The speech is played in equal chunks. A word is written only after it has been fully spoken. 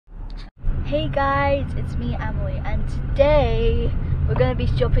Hey guys, it's me Amelie, and today we're going to be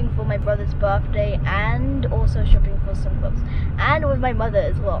shopping for my brother's birthday and also shopping for some clothes and with my mother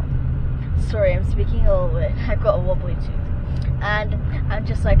as well. Sorry, I'm speaking a little bit. I've got a wobbly tooth and I'm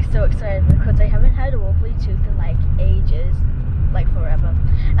just like so excited because I haven't had a wobbly tooth in like ages, like forever.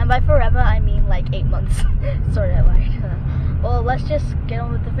 And by forever I mean like 8 months. Sorry, I lied. Well, let's just get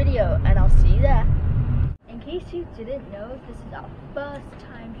on with the video and I'll see you there. In case you didn't know, this is our first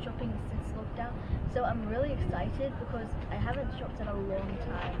time shopping since lockdown, so I'm really excited because I haven't shopped in a long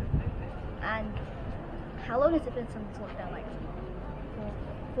time. And how long has it been since lockdown? Like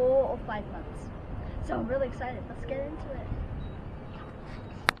 4 or 5 months. So I'm really excited. Let's get into it.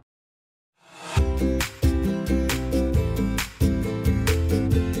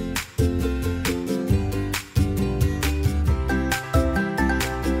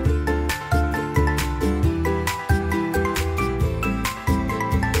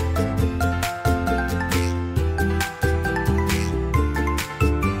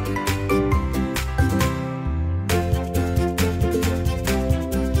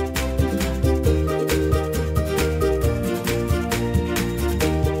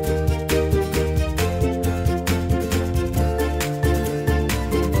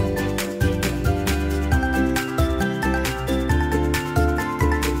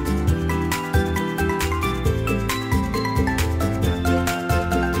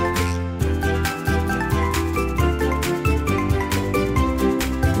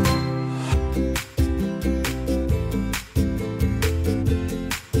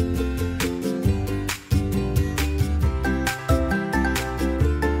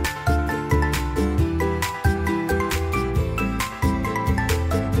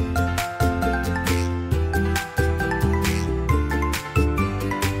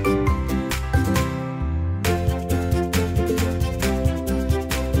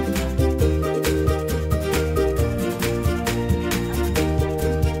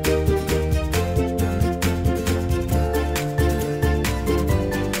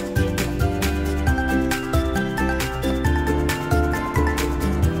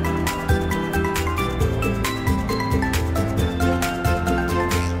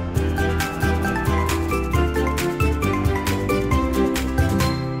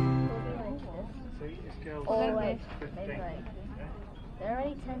 They're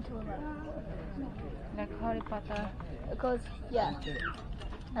already 10 to 11. Like Harry Potter. Because, yeah,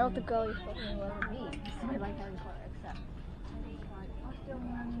 I don't think girlies fucking love me. I like Harry Potter, except.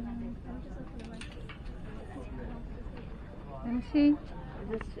 Let me see.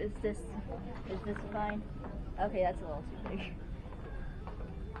 Is this fine? Okay, that's a little too big.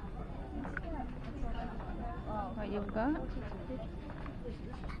 What you've got?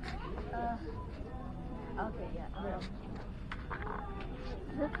 Okay, yeah.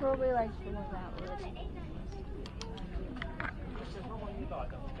 This is probably like the one that would. This is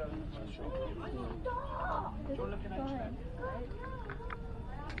fine.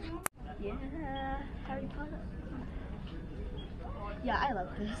 Yeah, Harry Potter. Yeah, I love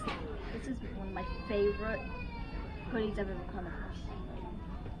this. This is one of my favorite hoodies I've ever come across.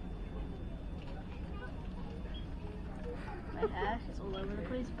 My hair is all over the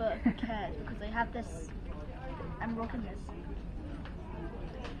place, but who cares? Because I have this. I'm rocking this.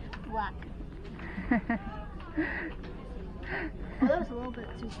 Black. Although it's a little bit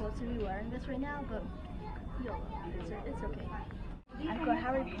too close to be wearing this right now, but YOLO, it's okay. I've got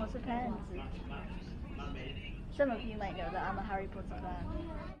Harry Potter fans. Some of you might know that I'm a Harry Potter fan.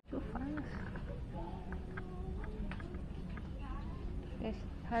 Too fast. Yes,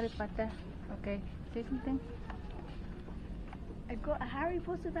 Harry Potter. Okay, say something. I got a Harry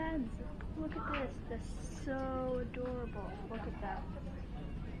Potter fans. Look at this. They're so adorable. Look at that.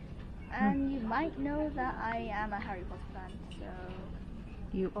 And you might know that I am a Harry Potter fan, so...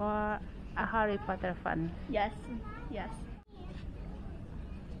 You are a Harry Potter fan. Yes, yes.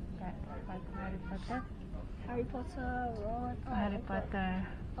 Harry Potter? Harry Potter, Ron... Oh, Harry Potter.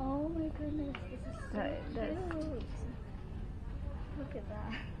 Oh my goodness, this is so cute. Look at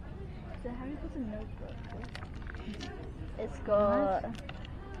that. It's a Harry Potter notebook. It's got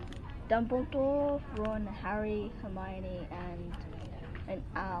Dumbledore, Ron, Harry, Hermione, and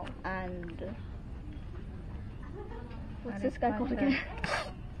Al, and what's Harry this guy called Potter. again?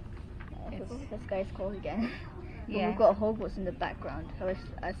 I forgot what this guy's called again. But Yeah. we've got Hogwarts in the background.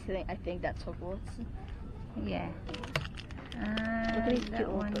 I think that's Hogwarts. Yeah. Look at these cute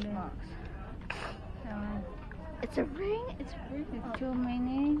little one. bookmarks. That one. It's a ring. It's really It's too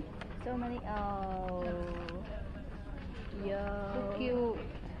many. so many. Oh, yo. So cute.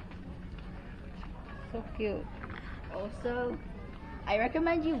 So cute. Also, I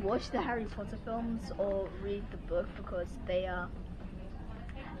recommend you watch the Harry Potter films or read the book because they're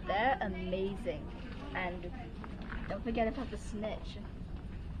amazing. And don't forget about the snitch.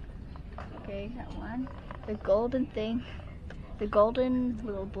 Okay, that one. The golden thing. The golden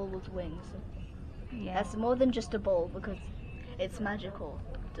little ball with wings. Yeah. That's more than just a ball because it's magical.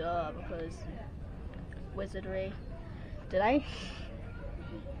 Duh, because wizardry. Did I?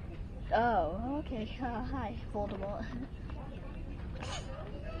 Oh, okay. Hi, Voldemort.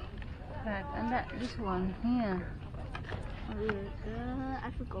 Right, and this one here.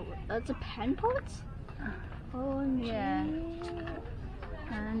 I forgot. That's a pen pot? Oh, Yeah. gee.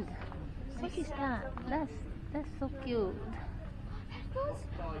 And what is that? That's so cute.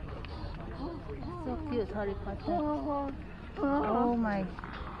 So cute, Harry Potter. Oh my.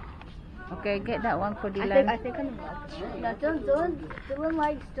 Okay, get that one for Dylan. I think I'm no, Dylan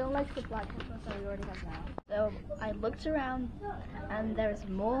likes the black headphones that we already have now. So I looked around and there's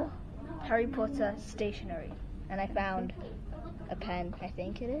more Harry Potter stationery. And I found a pen, I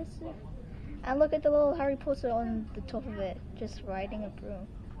think it is. And look at the little Harry Potter on the top of it, just riding a broom.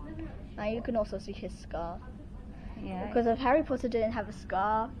 Now you can also see his scar. Yeah. Because if Harry Potter didn't have a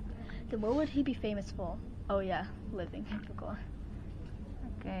scar, then what would he be famous for? Oh yeah, living, I forgot.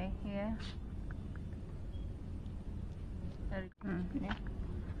 Okay, yeah. Yeah.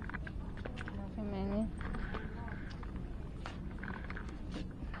 So many.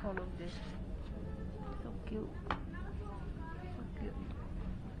 All of this. So cute. So cute.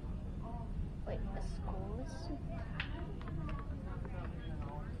 Wait, a school is...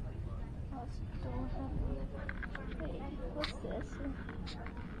 Oh, still have... Wait, what's this?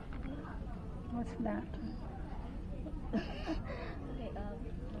 What's that? Okay, let me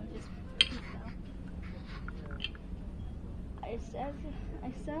just peek out. I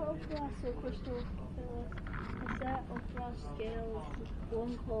set of glass or crystal fillers. I set of brass scales,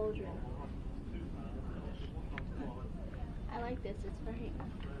 one cauldron. I like this, it's very...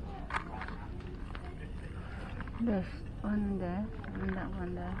 There's one there, and that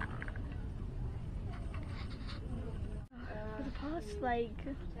one there. For the past like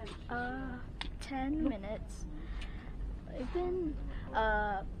 10 minutes, I've been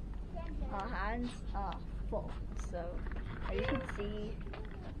our hands are full. So you can see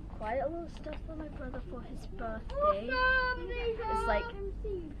quite a lot of stuff for my brother for his birthday. It's like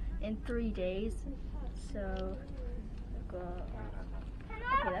in 3 days. So I've got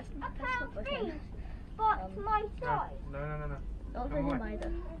okay, that's not for him. But my size. No. Not for him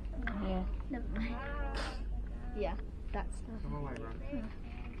either. Yeah. Never mind. Yeah, that stuff. Come away, bro.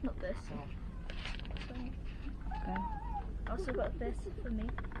 Not this. Okay. I also got this for me.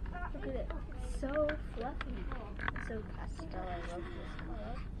 Look at it. It's so fluffy. It's so pastel. I love this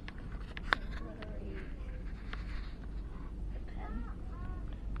color. Glittery. The pen.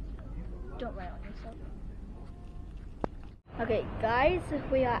 Don't write on yourself. Okay, guys,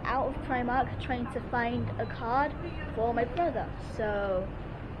 we are out of Primark trying to find a card for my brother. So,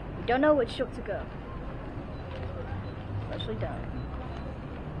 we don't know which shop to go. We actually don't.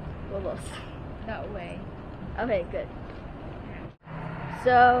 We're lost. That way. Okay, good.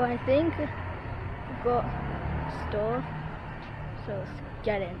 So I think we've got a store. So let's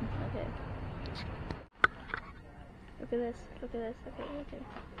get in. Okay. Look at this. Look at this. Okay, okay.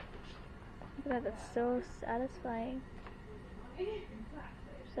 Look at that. That's so satisfying.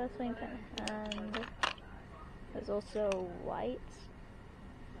 Satisfying pen. And there's also white.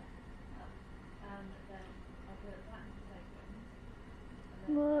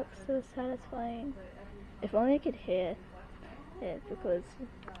 Look, so satisfying. If only I could hear it, because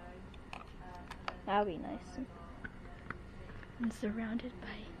that would be nice. I'm surrounded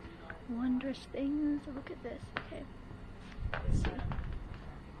by wondrous things. Look at this. Okay. Let's see.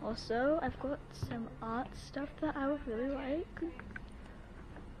 Also, I've got some art stuff that I would really like.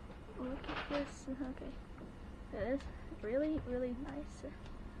 Look at this. Okay. It is really, really nice.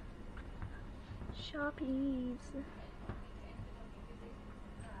 Sharpies.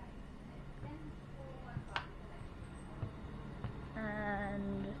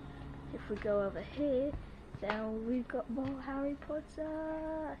 And if we go over here, then we've got more Harry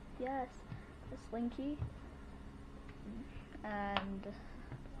Potter. Yes, a slinky and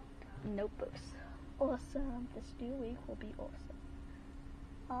notebooks. Awesome. This new week will be awesome.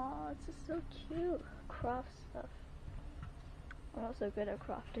 Oh, this is so cute. Craft stuff. I'm not so good at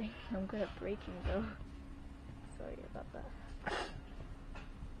crafting. I'm good at breaking though. Sorry about that.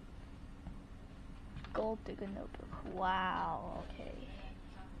 Gold digger notebook. Wow, okay.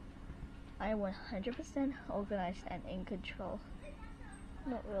 I am 100% organized and in control.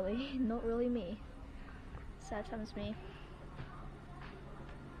 Not really me. Sad times me.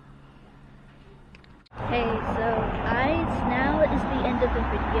 the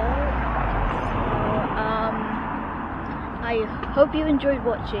video. I hope you enjoyed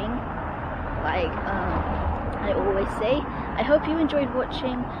watching. Like I always say, I hope you enjoyed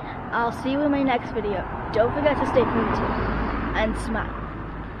watching. I'll see you in my next video. Don't forget to stay positive and smile,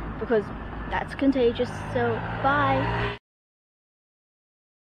 because that's contagious. So bye.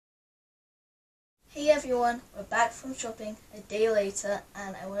 Hey everyone, we're back from shopping a day later,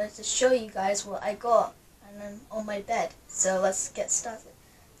 and I wanted to show you guys what I got and I'm on my bed. So let's get started.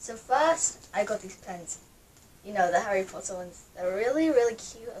 So first, I got these pens. You know, the Harry Potter ones. They're really, really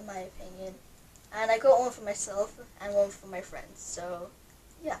cute in my opinion. And I got one for myself and one for my friends. So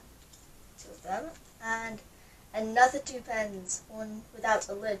yeah, 2 of them. And another 2 pens, one without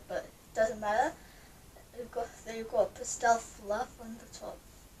a lid, but it doesn't matter. They've got pastel fluff on the top.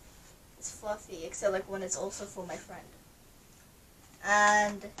 It's fluffy, except like one is also for my friend.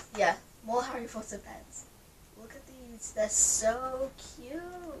 And yeah, more Harry Potter pens. Look at these, they're so cute.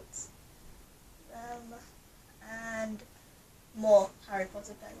 And more Harry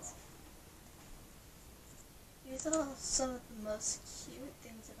Potter pens. These are some of the most cute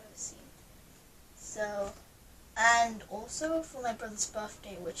things I've ever seen. So, and also for my brother's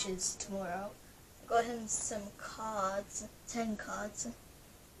birthday, which is tomorrow, I got him some cards, 10 cards.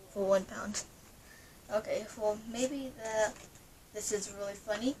 For £1. Okay, for maybe this is really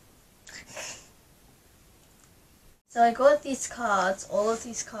funny. So I got these cards, all of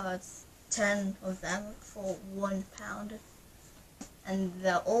these cards, 10 of them for £1, and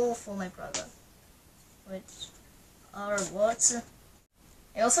they're all for my brother, which are what?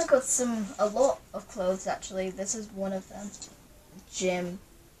 I also got a lot of clothes actually. This is one of them, gym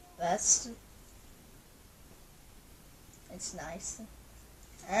vest. It's nice.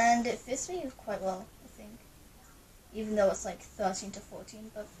 And it fits me quite well, I think. Even though it's like 13 to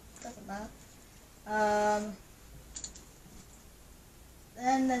 14, but it doesn't matter.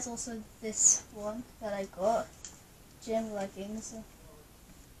 Then there's also this one that I got. Gym leggings.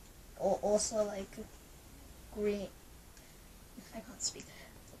 Or also like green. I can't speak.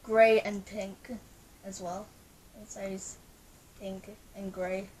 Grey and pink as well. Inside is pink and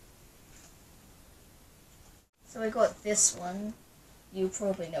grey. So I got this one. You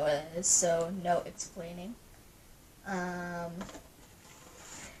probably know what it is, so no explaining.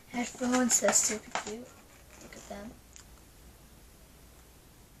 Headphones, they're super cute. Look at them.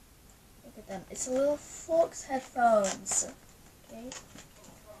 Look at them. It's a little Fox headphones. Okay.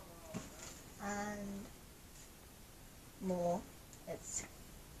 And more.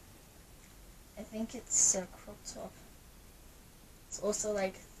 I think it's a crop top. It's also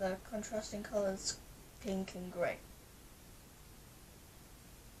like the contrasting colors, pink and grey.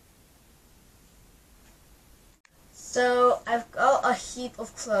 So I've got a heap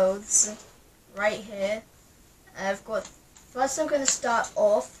of clothes right here. First I'm going to start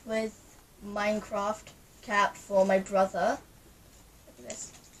off with Minecraft cap for my brother. Look at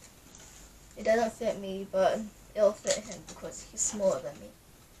this. It doesn't fit me, but it'll fit him because he's smaller than me.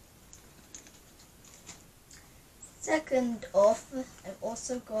 Second off, I've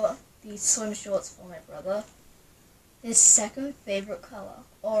also got these swim shorts for my brother. His second favorite color,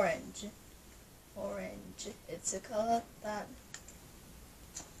 orange. It's a color that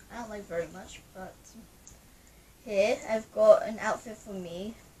I don't like very much, but here I've got an outfit for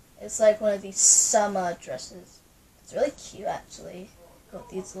me. It's like one of these summer dresses. It's really cute actually. Got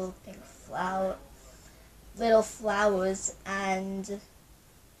these little pink little flowers and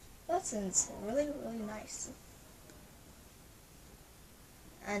buttons. Really, really nice.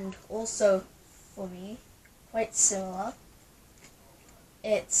 And also for me, quite similar.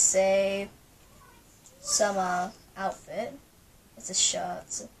 It's a summer outfit. It's a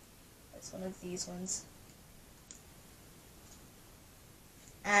shirt. It's one of these ones.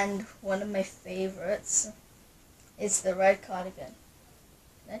 And one of my favorites is the red cardigan.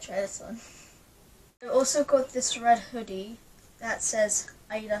 Can I try this one? I also got this red hoodie that says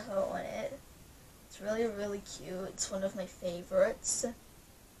Idaho on it. It's really, really cute. It's one of my favorites.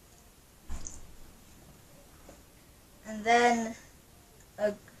 And then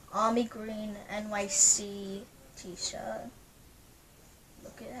a Army Green NYC t-shirt.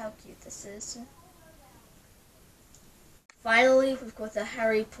 Look at how cute this is. Finally, we've got the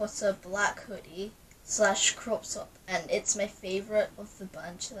Harry Potter black hoodie / crop top, and it's my favorite of the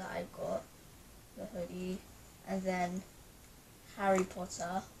bunch that I got. The hoodie, and then Harry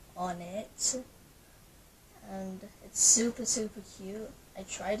Potter on it, and it's super, super cute. I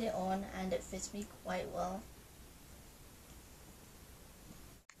tried it on and it fits me quite well.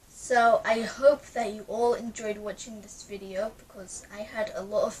 So I hope that you all enjoyed watching this video because I had a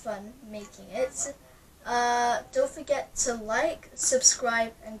lot of fun making it. Don't forget to like,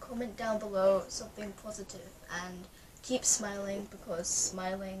 subscribe, and comment down below something positive, and keep smiling, because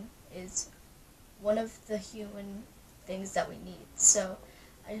smiling is one of the human things that we need. So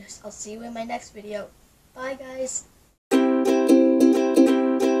I'll see you in my next video. Bye guys.